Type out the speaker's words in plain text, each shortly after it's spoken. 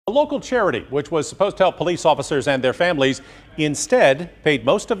A local charity, which was supposed to help police officers and their families, instead paid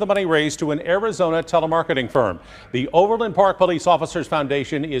most of the money raised to an Arizona telemarketing firm. The Overland Park Police Officers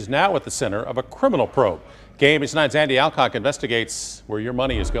Foundation is now at the center of a criminal probe. KMBC 9's Andy Alcock investigates where your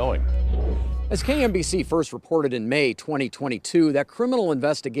money is going. As KMBC first reported in May 2022, that criminal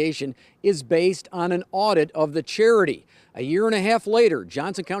investigation is based on an audit of the charity. A year and a half later,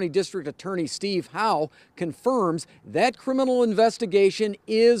 Johnson County District Attorney Steve Howe confirms that criminal investigation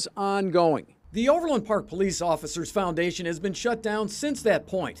is ongoing. The Overland Park Police Officers Foundation has been shut down since that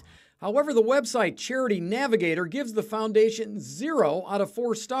point. However, the website Charity Navigator gives the foundation 0 out of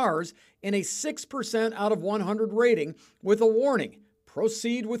 4 stars and a 6% out of 100 rating with a warning: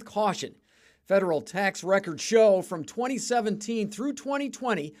 proceed with caution. Federal tax records show from 2017 through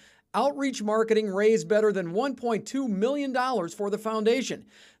 2020, outreach marketing raised better than $1.2 million for the foundation.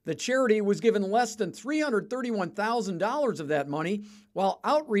 The charity was given less than $331,000 of that money, while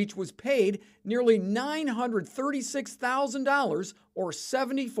outreach was paid nearly $936,000, or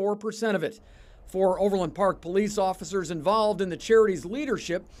 74% of it. 4 Overland Park police officers involved in the charity's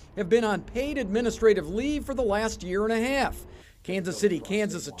leadership have been on paid administrative leave for the last year and a half. Kansas City,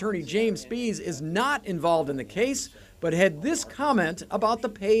 Kansas Attorney James Spees is not involved in the case, but had this comment about the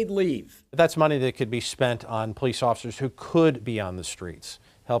paid leave. That's money that could be spent on police officers who could be on the streets,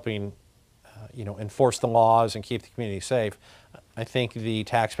 helping enforce the laws and keep the community safe. I think the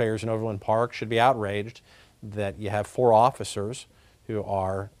taxpayers in Overland Park should be outraged that you have 4 officers who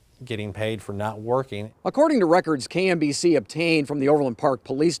are getting paid for not working. According to records KMBC obtained from the Overland Park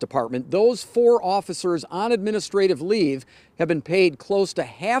Police Department, those 4 officers on administrative leave have been paid close to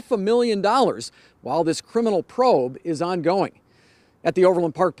 $500,000 while this criminal probe is ongoing. At the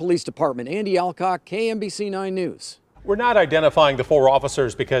Overland Park Police Department, Andy Alcock, KMBC 9 News. We're not identifying the 4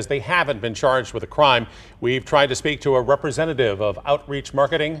 officers because they haven't been charged with a crime. We've tried to speak to a representative of outreach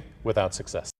marketing without success.